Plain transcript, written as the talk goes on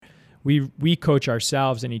we coach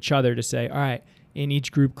ourselves and each other to say, all right, in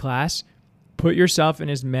each group class, put yourself in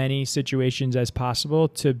as many situations as possible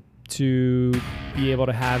to be able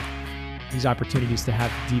to have these opportunities to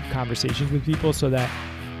have deep conversations with people so that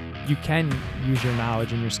you can use your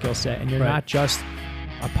knowledge and your skill set, and you're not just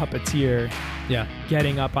a puppeteer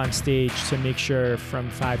getting up on stage to make sure from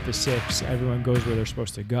 5 to 6 everyone goes where they're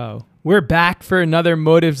supposed to go. We're back for another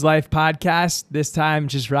Motives Life podcast, this time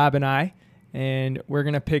just Rob and I, and we're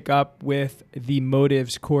going to pick up with the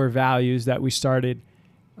Motives core values that we started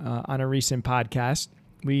on a recent podcast.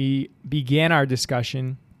 We began our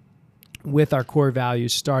discussion with our core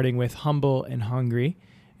values, starting with humble and hungry.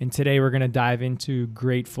 And today we're going to dive into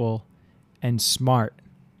grateful and smart,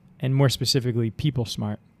 and more specifically, people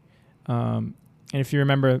smart. And if you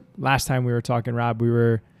remember last time we were talking, Rob,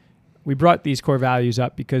 we brought these core values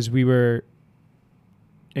up because we were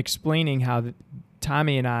explaining how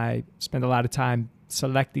Tommy and I spent a lot of time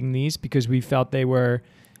selecting these because we felt they were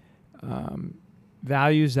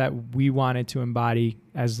values that we wanted to embody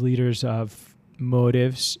as leaders of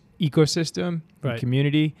Motives ecosystem and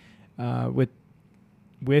community,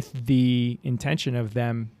 with the intention of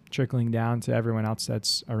them trickling down to everyone else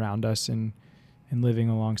that's around us and living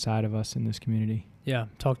alongside of us in this community. Yeah,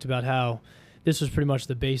 talked about how this was pretty much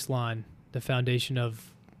the baseline, the foundation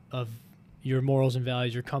of your morals and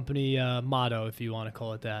values, your company motto, if you want to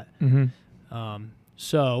call it that. Mm-hmm.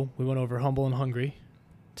 So we went over humble and hungry.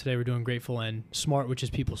 Today we're doing grateful and smart, which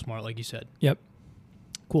is people smart, like you said. Yep.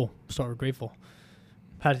 Cool. Start with grateful.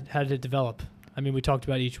 How did it develop? I mean, we talked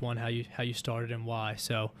about each one, how you started and why.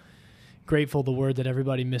 So grateful, the word that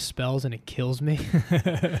everybody misspells and it kills me.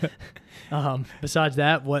 Besides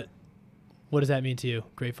that, what does that mean to you,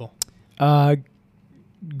 grateful?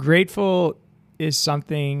 Grateful is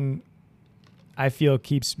something I feel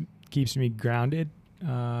keeps me grounded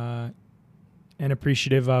and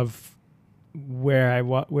appreciative of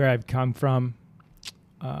where I've come from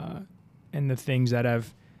and the things that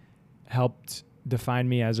have helped define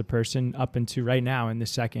me as a person up into right now in the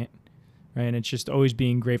second, right? And it's just always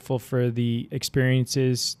being grateful for the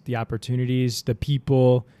experiences, the opportunities, the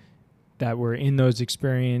people that were in those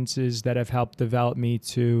experiences that have helped develop me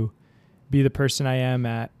to be the person I am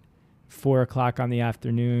at 4:00 on the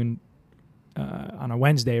afternoon on a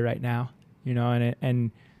Wednesday right now,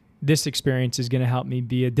 and this experience is going to help me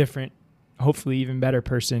be a different, hopefully even better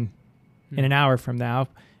person in an hour from now.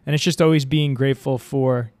 And it's just always being grateful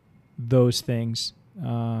for those things.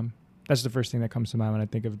 That's the first thing that comes to mind when I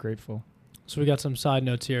think of grateful. So we got some side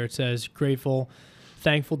notes here. It says grateful,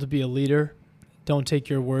 thankful to be a leader. Don't take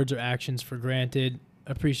your words or actions for granted.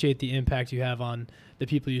 Appreciate the impact you have on the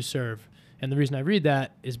people you serve. And the reason I read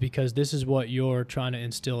that is because this is what you're trying to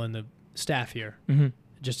instill in the staff here. Mm-hmm.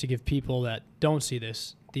 Just to give people that don't see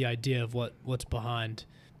this the idea of what's behind,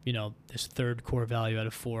 this third core value out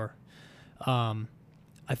of 4.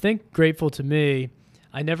 I think grateful to me,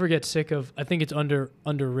 I never get sick of, I think it's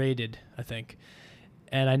underrated, I think.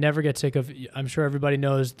 And I never get sick of, I'm sure everybody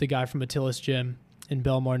knows the guy from Attila's Gym in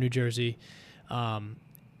Belmar, New Jersey.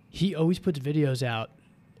 He always puts videos out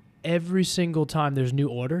every single time there's new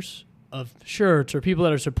orders of shirts or people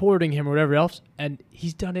that are supporting him or whatever else. And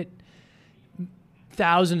he's done it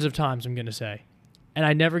thousands of times, I'm going to say. And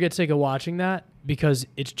I never get sick of watching that because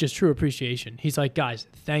it's just true appreciation. He's like, guys,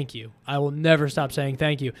 thank you. I will never stop saying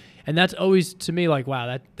thank you. And that's always, to me, like,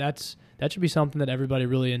 wow, that should be something that everybody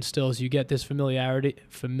really instills. You get this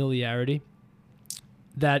familiarity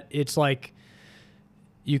that it's like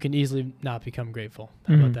you can easily not become grateful.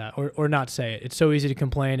 How about that? Or not say it. It's so easy to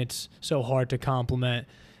complain. It's so hard to compliment.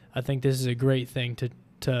 I think this is a great thing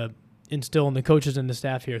to instill in the coaches and the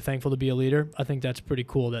staff here. Thankful to be a leader. I think that's pretty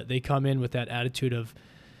cool that they come in with that attitude of,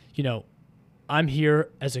 I'm here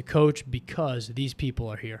as a coach because these people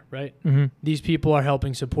are here, right? Mm-hmm. These people are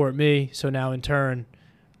helping support me. So now in turn,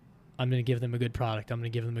 I'm going to give them a good product. I'm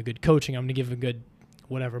going to give them a good coaching. I'm going to give them a good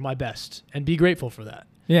whatever, my best, and be grateful for that.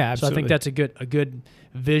 Yeah, absolutely. So I think that's a good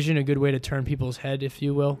vision, a good way to turn people's head, if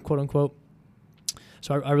you will, quote unquote.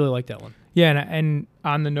 So I really like that one. Yeah, and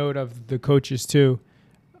on the note of the coaches too,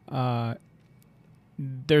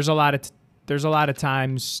 there's a lot of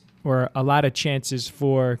times or a lot of chances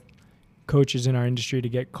for coaches in our industry to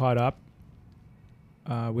get caught up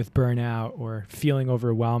with burnout or feeling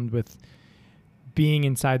overwhelmed with being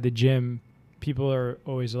inside the gym. People are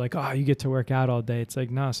always like, oh, you get to work out all day. It's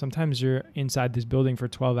like, no, sometimes you're inside this building for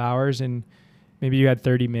 12 hours and maybe you had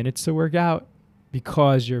 30 minutes to work out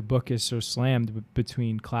because your book is so slammed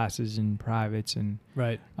between classes and privates and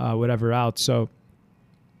whatever else. So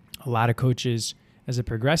a lot of coaches, as they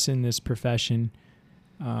progress in this profession,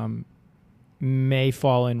 may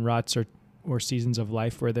fall in ruts or or seasons of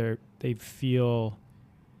life where they feel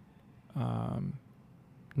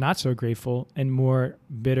not so grateful and more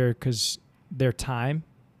bitter because their time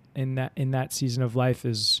in that season of life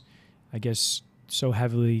is, I guess, so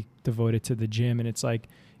heavily devoted to the gym. And it's like,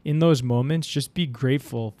 in those moments, just be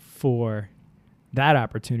grateful for that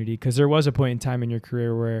opportunity, because there was a point in time in your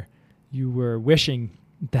career where you were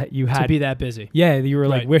that you had to be that busy. Yeah, you were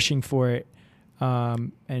like Right. wishing for it,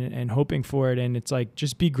 and hoping for it. And it's like,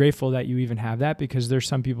 just be grateful that you even have that, because there's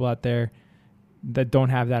some people out there that don't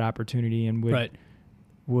have that opportunity and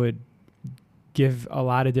would give a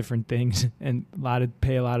lot of different things and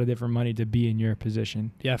pay a lot of different money to be in your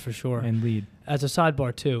position. Yeah, for sure. And lead. As a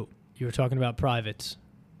sidebar too, you were talking about privates.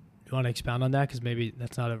 You want to expound on that? Because maybe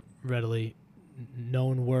that's not a readily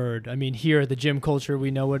known word. I mean, here at the gym culture, we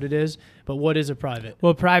know what it is, but what is a private?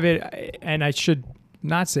 Well, private, and I should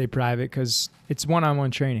not say private because it's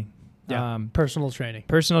one-on-one training. Yeah, personal training.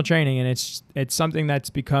 Personal training, and it's something that's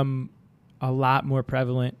become a lot more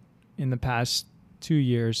prevalent in the past 2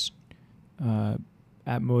 years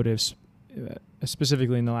at Motives,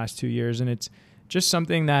 specifically in the last 2 years. And it's just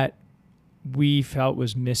something that we felt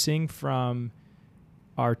was missing from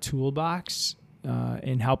our toolbox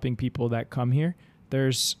in helping people that come here.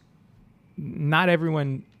 Not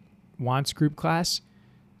everyone wants group class,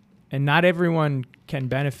 and not everyone can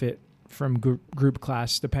benefit from group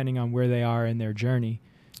class depending on where they are in their journey.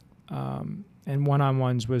 And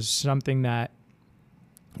one-on-ones was something that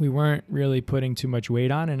we weren't really putting too much weight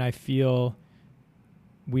on, and I feel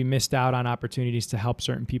we missed out on opportunities to help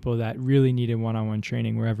certain people that really needed one-on-one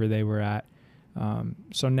training wherever they were at.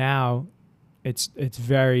 So now it's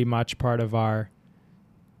very much part of our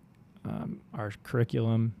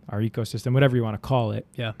curriculum, our ecosystem, whatever you want to call it.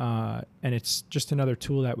 Yeah. And it's just another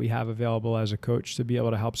tool that we have available as a coach to be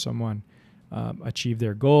able to help someone achieve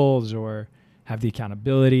their goals or have the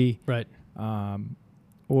accountability. Right.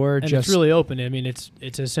 Or and just it's really open. I mean, it's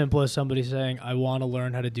as simple as somebody saying, I want to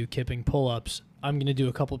learn how to do kipping pull-ups. I'm going to do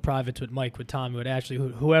a couple of privates with Mike, with Tommy, with Ashley,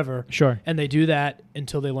 whoever. Sure. And they do that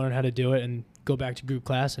until they learn how to do it and go back to group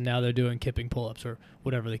class, and now they're doing kipping pull-ups or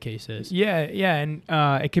whatever the case is. Yeah, and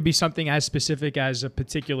it could be something as specific as a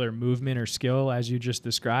particular movement or skill as you just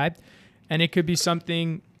described, and it could be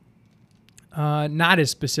something not as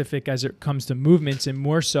specific as it comes to movements and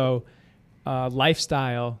more so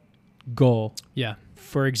lifestyle goal. Yeah.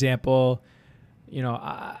 For example,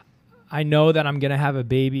 I know that I'm going to have a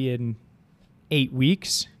baby in 8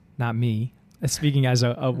 weeks. Not me. Speaking as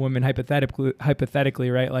a woman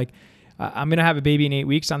hypothetically, right? Like, I'm going to have a baby in 8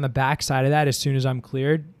 weeks. On the back side of that, as soon as I'm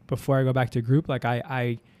cleared, before I go back to group, like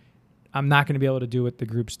I'm not going to be able to do what the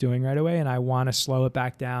group's doing right away. And I want to slow it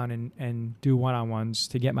back down and do one-on-ones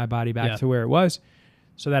to get my body back to where it was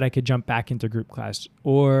so that I could jump back into group class.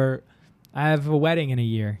 Or I have a wedding in a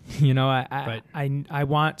year. I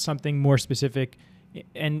want something more specific.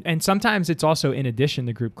 And sometimes it's also in addition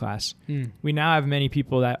to group class. We now have many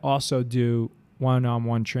people that also do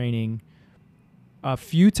one-on-one training a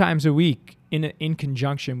few times a week in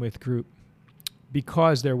conjunction with group,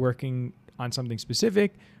 because they're working on something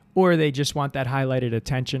specific, or they just want that highlighted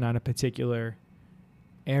attention on a particular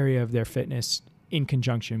area of their fitness in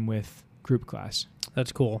conjunction with group class.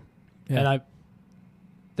 That's cool. Yeah. And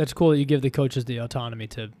that's cool that you give the coaches the autonomy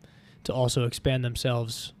to also expand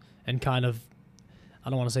themselves and kind of,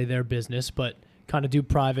 I don't want to say their business, but kind of do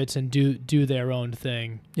privates and do their own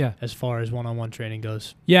thing. Yeah. As far as one-on-one training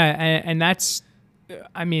goes. Yeah. And that's,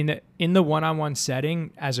 I mean, in the one-on-one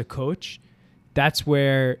setting as a coach, that's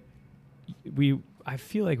where I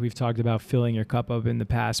feel like we've talked about filling your cup up in the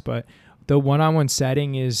past, but the one-on-one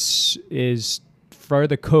setting is for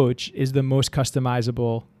the coach is the most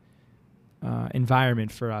customizable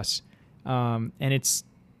environment for us. And it's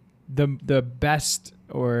the best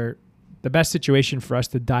situation for us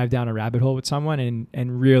to dive down a rabbit hole with someone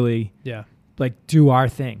and really like do our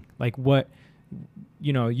thing. Like what,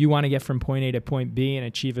 you want to get from point A to point B and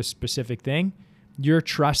achieve a specific thing. You're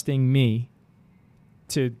trusting me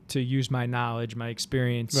to use my knowledge, my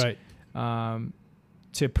experience,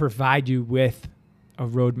 to provide you with a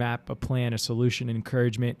roadmap, a plan, a solution,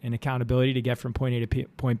 encouragement, and accountability to get from point A to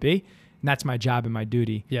point B. And that's my job and my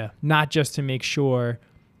duty. Yeah. Not just to make sure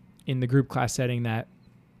in the group class setting that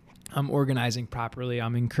I'm organizing properly,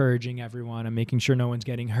 I'm encouraging everyone, I'm making sure no one's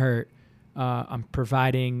getting hurt, I'm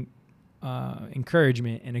providing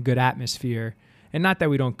encouragement and a good atmosphere. And not that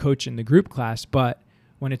we don't coach in the group class, but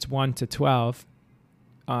when it's 1 to 12,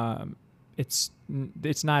 it's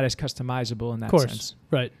not as customizable in that sense.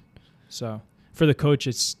 Right. So for the coach,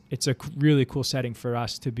 it's a really cool setting for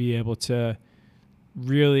us to be able to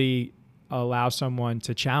really allow someone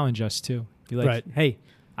to challenge us too. Be like, hey,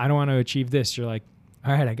 I don't want to achieve this. You're like,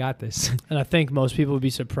 all right, I got this. And I think most people would be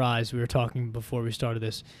surprised. We were talking before we started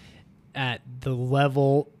this at the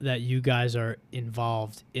level that you guys are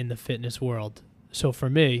involved in the fitness world. So for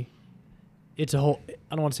me, it's a whole,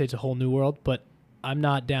 I don't want to say it's a whole new world, but I'm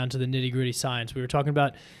not down to the nitty gritty science. We were talking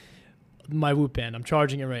about my Whoop band. I'm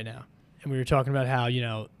charging it right now. And we were talking about how,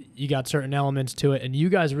 you got certain elements to it and you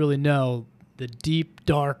guys really know the deep,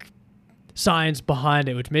 dark science behind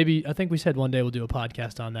it, which maybe, I think we said one day we'll do a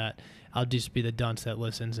podcast on that. I'll just be the dunce that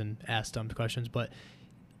listens and asks dumb questions, but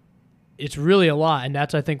it's really a lot. And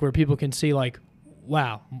that's, I think, where people can see like,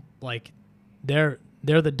 wow, like they're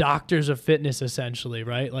the doctors of fitness essentially,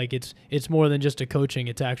 right? Like it's more than just a coaching.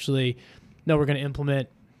 It's actually, no, we're going to implement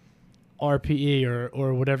RPE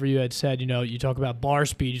or whatever you had said. You talk about bar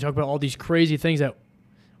speed, you talk about all these crazy things that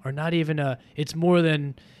are not even it's more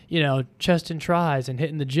than, chest and tries and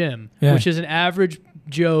hitting the gym, which is an average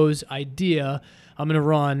Joe's idea. I'm going to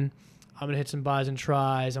run, I'm going to hit some bis and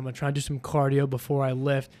tries, I'm going to try and do some cardio before I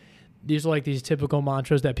lift. These are like these typical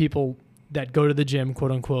mantras that people that go to the gym,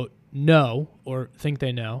 quote unquote, know or think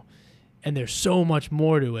they know. And there's so much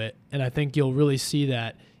more to it. And I think you'll really see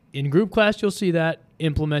that in group class. You'll see that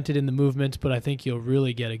implemented in the movements, but I think you'll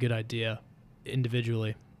really get a good idea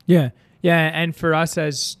individually. Yeah. And for us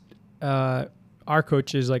as our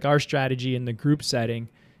coaches, like our strategy in the group setting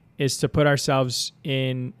is to put ourselves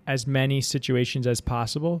in as many situations as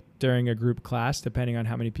possible during a group class, depending on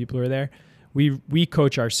how many people are there. We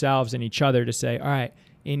coach ourselves and each other to say, all right,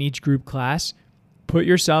 in each group class, put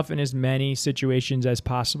yourself in as many situations as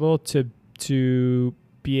possible to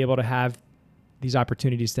be able to have these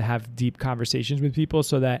opportunities to have deep conversations with people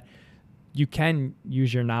so that you can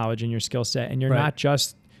use your knowledge and your skill set. And you're not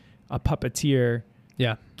just a puppeteer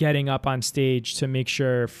getting up on stage to make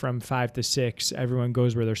sure from 5 to 6, everyone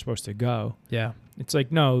goes where they're supposed to go. Yeah. It's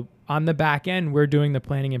like, no, on the back end, we're doing the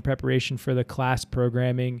planning and preparation for the class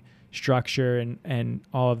programming structure and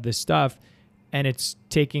all of this stuff. And it's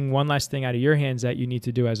taking one less thing out of your hands that you need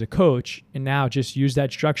to do as a coach. And now just use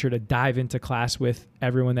that structure to dive into class with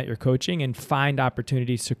everyone that you're coaching and find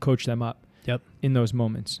opportunities to coach them up in those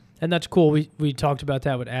moments. And that's cool. We talked about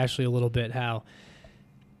that with Ashley a little bit, how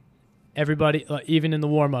everybody, even in the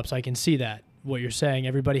warm-ups, I can see that, what you're saying.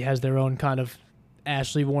 Everybody has their own kind of,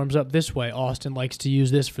 Ashley warms up this way. Austin likes to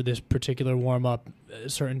use this for this particular warm-up,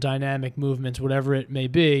 certain dynamic movements, whatever it may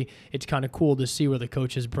be. It's kind of cool to see where the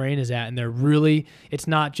coach's brain is at. And they're really, it's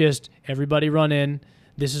not just everybody run in.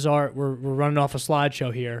 This is we're running off a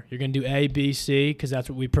slideshow here. You're going to do A, B, C, because that's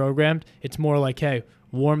what we programmed. It's more like, hey,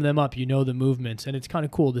 warm them up. The movements. And it's kind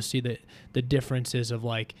of cool to see the differences of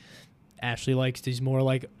like, Ashley likes these more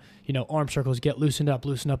like, arm circles, loosen up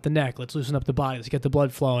the neck. Let's loosen up the body. Let's get the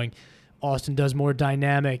blood flowing. Austin does more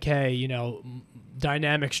dynamic,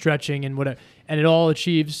 dynamic stretching and whatever. And it all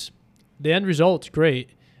achieves, the end result's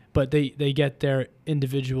great, but they get their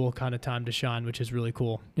individual kind of time to shine, which is really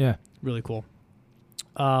cool. Yeah. Really cool.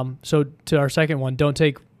 So to our second one, don't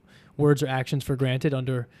take words or actions for granted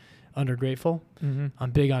under grateful. Mm-hmm.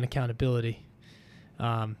 I'm big on accountability.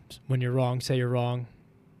 When you're wrong, say you're wrong.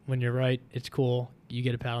 When you're right, it's cool. You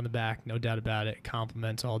get a pat on the back, no doubt about it.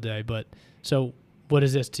 Compliments all day. But so what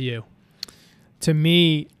is this to you? To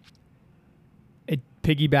me, it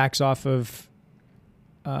piggybacks off of,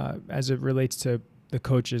 as it relates to the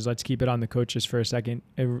coaches. Let's keep it on the coaches for a second.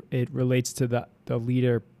 It relates to the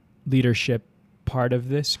leadership part of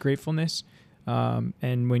this gratefulness.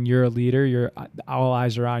 And when you're a leader, all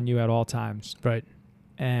eyes are on you at all times. Right.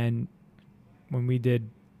 And when we did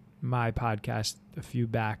my podcast a few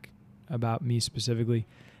back about me specifically,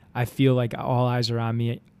 I feel like all eyes are on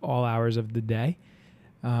me all hours of the day.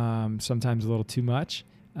 Sometimes a little too much.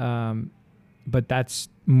 But that's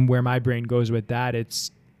where my brain goes with that.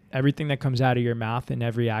 It's everything that comes out of your mouth and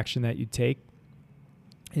every action that you take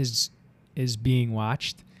is being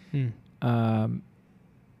watched.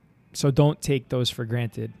 So don't take those for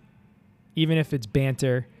granted. Even if it's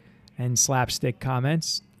banter and slapstick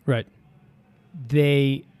comments, right?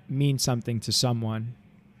 They mean something to someone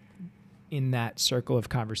in that circle of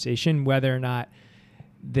conversation, whether or not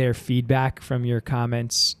their feedback from your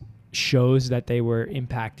comments shows that they were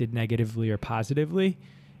impacted negatively or positively.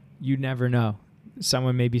 You never know.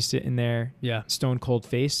 Someone may be sitting there, stone cold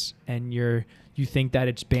face, and you think that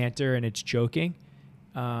it's banter and it's joking,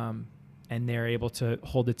 and they're able to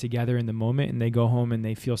hold it together in the moment, and they go home and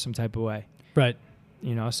they feel some type of way. Right.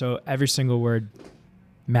 So every single word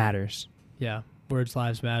matters. Yeah. Words,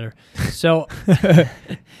 lives matter. So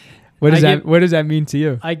what does that mean to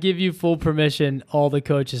you? I give you full permission, all the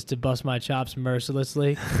coaches, to bust my chops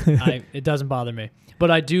mercilessly. It doesn't bother me.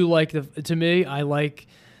 But I do like I like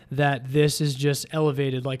that this is just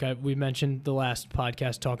elevated. Like we mentioned the last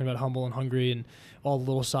podcast talking about Humble and Hungry and all the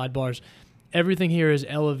little sidebars. Everything here is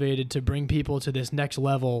elevated to bring people to this next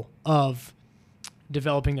level of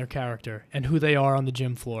developing their character and who they are on the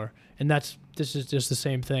gym floor. And this is just the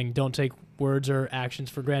same thing. Don't take words or actions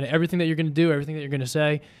for granted. Everything that you're going to do, everything that you're going to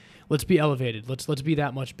say, let's be elevated. Let's be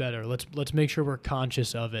that much better. Let's make sure we're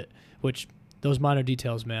conscious of it, which those minor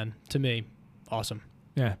details, man, to me, awesome.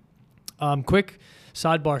 Yeah. Quick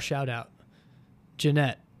sidebar shout out.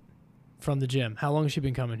 Jeanette from the gym. How long has she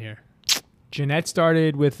been coming here? Jeanette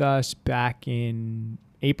started with us back in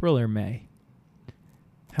April or May.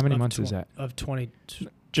 How many months was that? Of 20.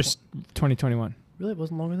 Just 2021. Really? It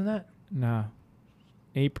wasn't longer than that? No.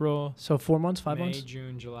 April. So 4 months, 5 May, months?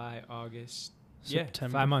 June, July, August.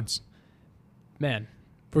 September. Yeah, 5 months. Man,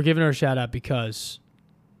 we're giving her a shout out because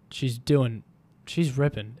she's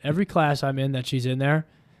ripping. Every class I'm in that she's in there,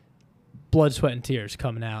 blood, sweat, and tears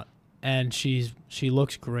coming out. And she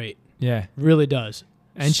looks great. Yeah. Really does.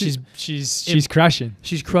 And she's crushing.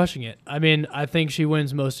 She's crushing it. I mean, I think she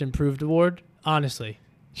wins Most Improved Award, honestly.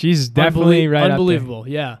 She's definitely right unbelievable, up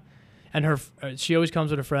there. yeah. And she always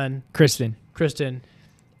comes with a friend, Kristen.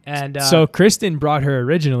 And so Kristen brought her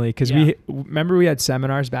originally because we had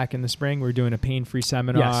seminars back in the spring. We were doing a pain-free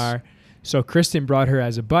seminar. Yes. So Kristen brought her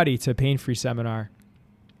as a buddy to a pain-free seminar.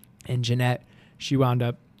 And Jeanette, she wound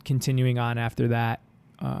up continuing on after that.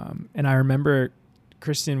 And I remember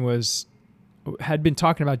Kristen had been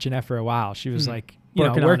talking about Jeanette for a while. She was like,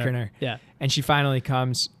 working her. Yeah. And she finally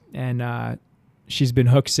comes, and she's been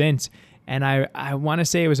hooked since. And I want to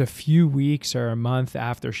say it was a few weeks or a month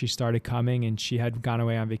after she started coming, and she had gone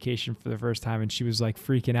away on vacation for the first time, and she was like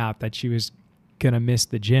freaking out that she was going to miss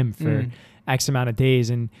the gym for X amount of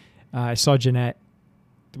days. And I saw Jeanette.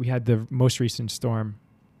 We had the most recent storm.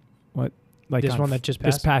 This one that just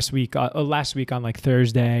passed? This past week, last week on like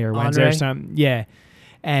Thursday or Wednesday or something. Yeah.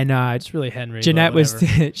 And it's really Henry.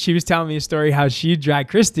 Jeanette she was telling me a story how she dragged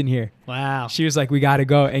Kristen here. Wow. She was like, we got to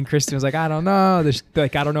go. And Kristen was like, I don't know. I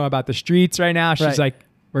don't know about the streets right now. She's like,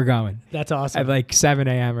 we're going. That's awesome. At like 7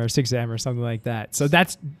 a.m. or 6 a.m. or something like that. So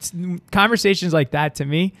that's conversations like that to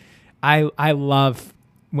me. I love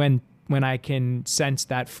when I can sense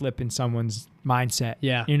that flip in someone's mindset.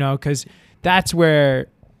 Yeah. Because that's where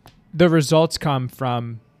the results come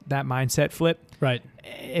from, that mindset flip. Right.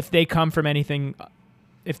 If they come from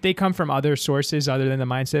other sources other than the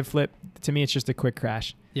mindset flip, to me, it's just a quick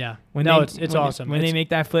crash. Yeah. It's awesome. When they make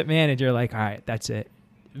that flip, man, you're like, all right, that's it.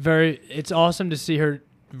 It's awesome to see her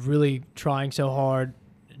really trying so hard,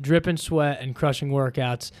 dripping sweat and crushing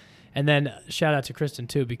workouts. And then shout out to Kristen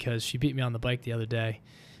too, because she beat me on the bike the other day.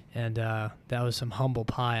 And that was some humble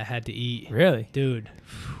pie I had to eat. Really? Dude.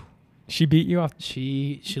 She beat you off?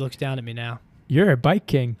 She looks down at me now. You're a bike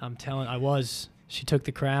king. I'm telling, I was. She took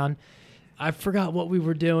the crown. I forgot what we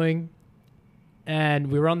were doing,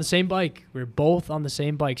 and we were on the same bike. We were both on the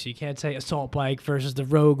same bike, so you can't say assault bike versus the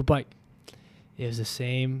rogue bike. It was the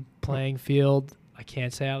same playing field. I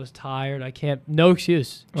can't say I was tired. No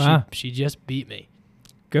excuse. Wow. She just beat me.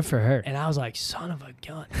 Good for her. And I was like, son of a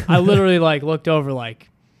gun. I literally looked over like,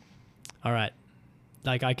 all right,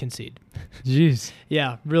 I concede. Jeez.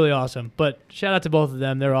 Yeah, really awesome. But shout out to both of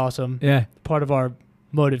them. They're awesome. Yeah. Part of our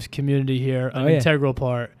Motives community here, an integral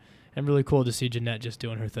part. And really cool to see Jeanette just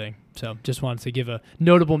doing her thing. So just wanted to give a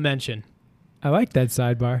notable mention. I like that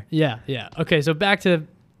sidebar. Yeah. Okay, so back to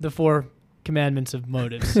the 4 commandments of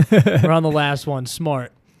Motives. We're on the last one,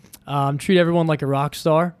 smart. Treat everyone like a rock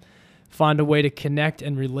star. Find a way to connect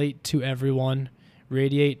and relate to everyone.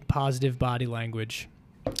 Radiate positive body language.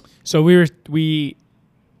 So we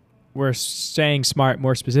were saying smart,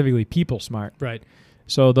 more specifically people smart. Right.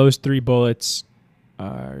 So those 3 bullets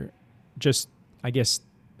are just, I guess,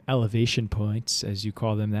 elevation points, as you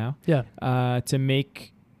call them now. Yeah. To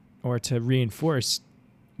make or to reinforce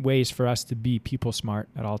ways for us to be people smart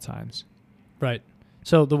at all times. Right.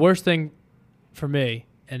 So the worst thing for me,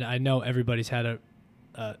 and I know everybody's had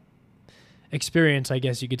a experience, I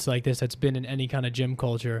guess you could say, like this, that's been in any kind of gym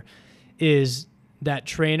culture, is that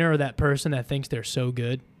trainer or that person that thinks they're so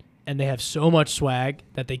good and they have so much swag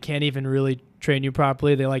that they can't even really train you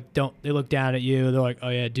properly. They look down at you. They're like, oh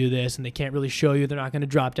yeah, do this. And they can't really show you. They're not going to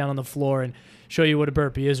drop down on the floor and show you what a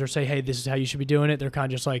burpee is or say, hey, this is how you should be doing it. They're kind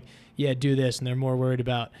of just like, yeah, do this. And they're more worried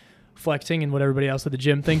about flexing and what everybody else at the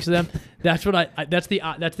gym thinks of them. That's what that's the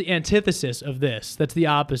antithesis of this. That's the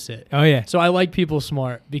opposite. Oh yeah. So I like people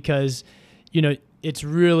smart because, it's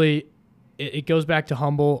really, it goes back to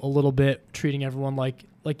humble a little bit, treating everyone like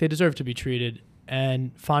they deserve to be treated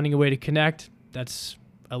and finding a way to connect.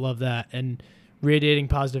 I love that. And radiating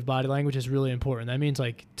positive body language is really important. That means,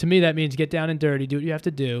 like, to me, that means get down and dirty, do what you have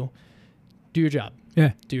to do your job.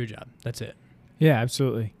 Yeah. Do your job. That's it. Yeah,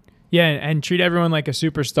 absolutely. Yeah, and treat everyone like a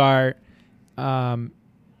superstar, not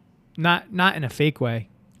in a fake way,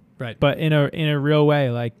 Right. but in a real way.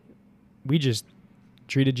 Like, we just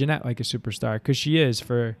treated Jeanette like a superstar because she is,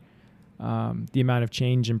 for the amount of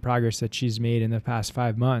change and progress that she's made in the past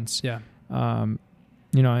 5 months. Yeah.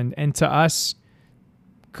 You know, and to us,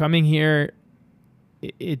 coming here,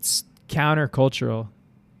 it's countercultural,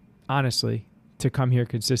 honestly, to come here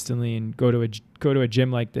consistently and go to a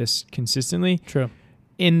gym like this consistently. True.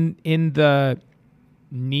 In the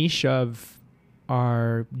niche of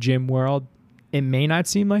our gym world, it may not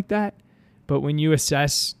seem like that, but when you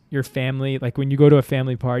assess your family, like when you go to a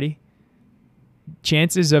family party,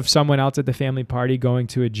 chances of someone else at the family party going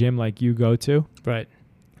to a gym like you go to, Right.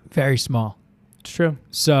 very small. It's true.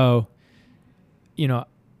 So, you know,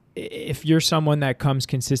 if you're someone that comes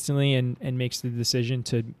consistently and makes the decision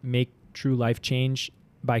to make true life change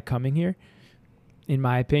by coming here, in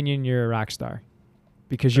my opinion, you're a rock star,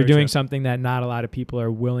 because you're Very doing true. something that not a lot of people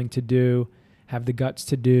are willing to do, have the guts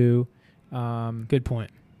to do. Good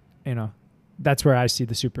point. You know, that's where I see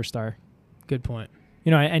the superstar. Good point.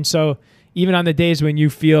 You know, and so even on the days when you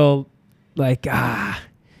feel like,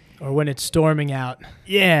 Or when it's storming out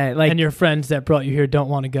yeah, like, and your friends that brought you here don't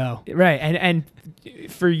want to go. right. And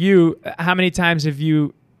for you, how many times have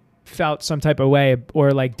you felt some type of way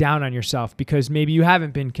or like down on yourself because maybe you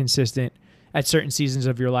haven't been consistent at certain seasons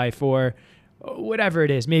of your life, or whatever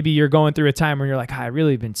it is? Maybe you're going through a time where you're like, I've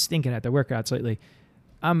really been stinking at the workouts lately.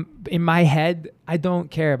 In my head, I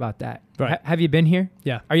don't care about that. Right. Have you been here?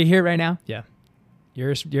 Yeah. Are you here right now? Yeah.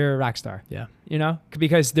 You're a rock star. Yeah. You know,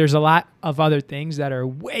 because there's a lot of other things that are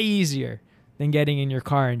way easier than getting in your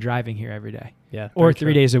car and driving here every day, Yeah. or Very 3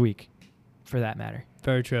 true. days a week, for that matter.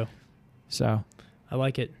 Very true. So I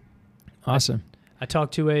like it. awesome. I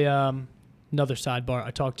talked to another sidebar.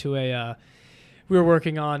 I talked to we were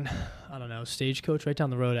working on, I don't know, Stagecoach right down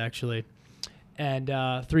the road, actually. And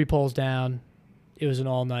 3 poles down. It was an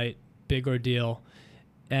all-night big ordeal.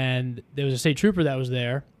 And there was a state trooper that was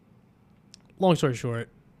there. Long story short,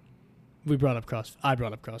 I brought up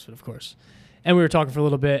CrossFit, of course. And we were talking for a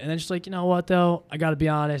little bit. And then just like, you know what, though? I got to be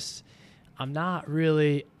honest. I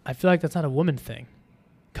feel like that's not a woman thing.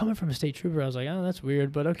 Coming from a state trooper, I was like, oh, that's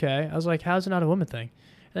weird, but okay. I was like, how's it not a woman thing?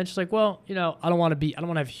 And then she's like, well, you know, I don't want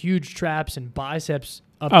to have huge traps and biceps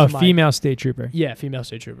up to my... Female state trooper. Yeah, female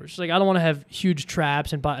state trooper. She's like, I don't want to have huge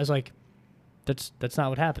traps and I was like, that's not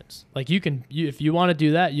what happens. Like, if you want to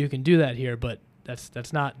do that, you can do that here, but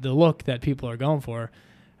that's not the look that people are going for.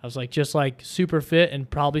 I was like, just like super fit and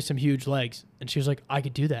probably some huge legs. And she was like, I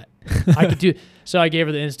could do that. I could do. So I gave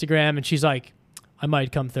her the Instagram, and she's like, I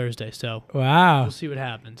might come Thursday. So Wow. we'll see what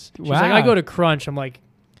happens. She's Wow. like, I go to Crunch. I'm like,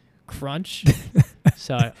 Crunch?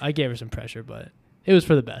 So I gave her some pressure, but it was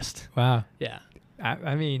for the best. Wow. Yeah.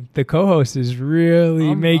 I mean, the co-host is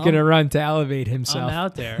really making a run to elevate himself. I'm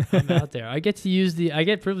out there. I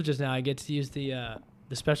get privileges now. I get to use the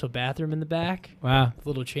special bathroom in the back. Wow.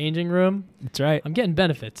 Little changing room. That's right. I'm getting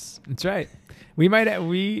benefits. That's right. You might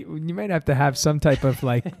have to have some type of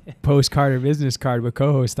like postcard or business card with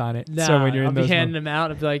co-host on it. Nah, So when you're I'll in be those handing them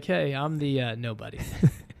out and be like, hey, I'm the nobody.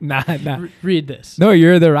 nah. Read this. No,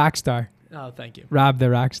 you're the rock star. Oh, thank you. Rob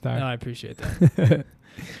the rock No, star. I appreciate that.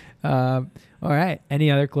 All right.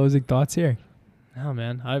 Any other closing thoughts here? No,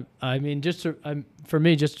 man. I mean, just to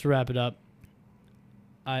wrap it up,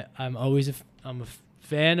 I'm a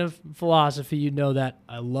fan of philosophy. You know that.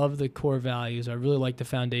 I love the core values. I really like the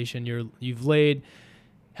foundation you've laid.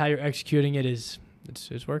 How you're executing it it's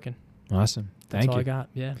working. Awesome. That's Thank all you. I got.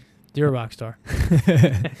 Yeah. You're a rock star.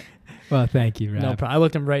 Well, thank you, Rob. No problem. I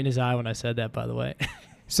looked him right in his eye when I said that, by the way.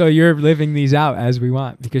 So you're living these out as we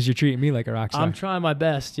want because you're treating me like a rock star. I'm trying my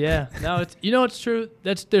best. Yeah. No, it's true.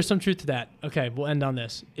 There's some truth to that. Okay, we'll end on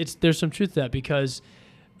this. There's some truth to that because,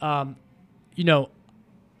 I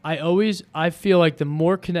feel like the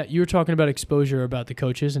more you were talking about exposure, about the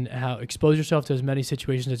coaches and how expose yourself to as many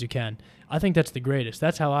situations as you can. I think that's the greatest.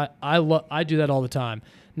 That's how I do that all the time.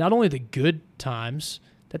 Not only the good times,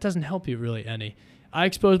 that doesn't help you really any. I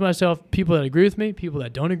expose myself, people that agree with me, people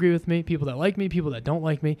that don't agree with me, people that like me, people that don't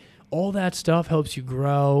like me. All that stuff helps you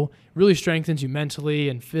grow, really strengthens you mentally,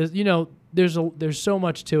 and there's so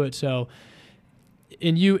much to it. So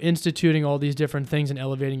in you instituting all these different things and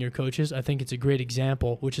elevating your coaches, I think it's a great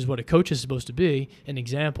example, which is what a coach is supposed to be, an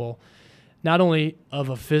example, not only of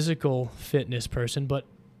a physical fitness person, but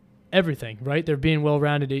everything, right? They're being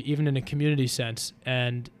well-rounded, even in a community sense.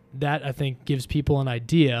 And that, I think, gives people an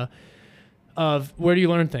idea of where do you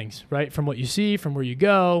learn things, right? From what you see, from where you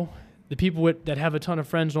go. the people that have a ton of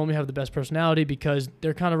friends normally have the best personality because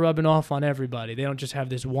they're kind of rubbing off on everybody. They don't just have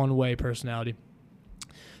this one-way personality.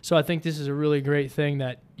 So I think this is a really great thing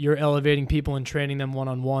that you're elevating people and training them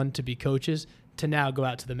one-on-one to be coaches to now go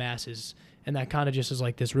out to the masses. And that kind of just is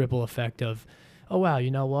like this ripple effect of, oh, wow,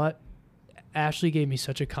 you know what? Ashley gave me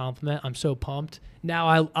such a compliment. I'm so pumped.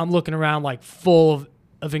 Now I'm looking around like full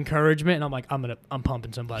of encouragement, and I'm like, I'm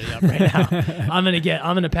pumping somebody up right now. I'm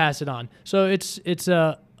gonna pass it on. So it's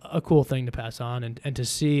a cool thing to pass on and to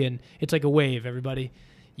see, and it's like a wave. Everybody,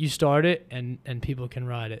 you start it, and people can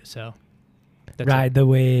ride it. So ride the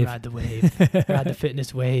wave. Ride the wave. Ride the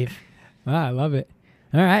fitness wave. Wow, I love it.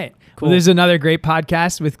 All right. Cool. Well, this is another great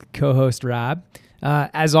podcast with co-host Rob.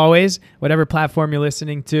 As always, whatever platform you're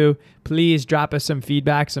listening to, please drop us some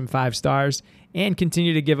feedback, some 5 stars, and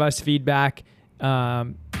continue to give us feedback,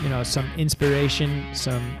 some inspiration,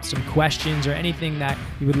 some questions, or anything that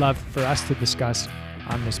you would love for us to discuss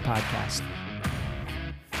on this podcast.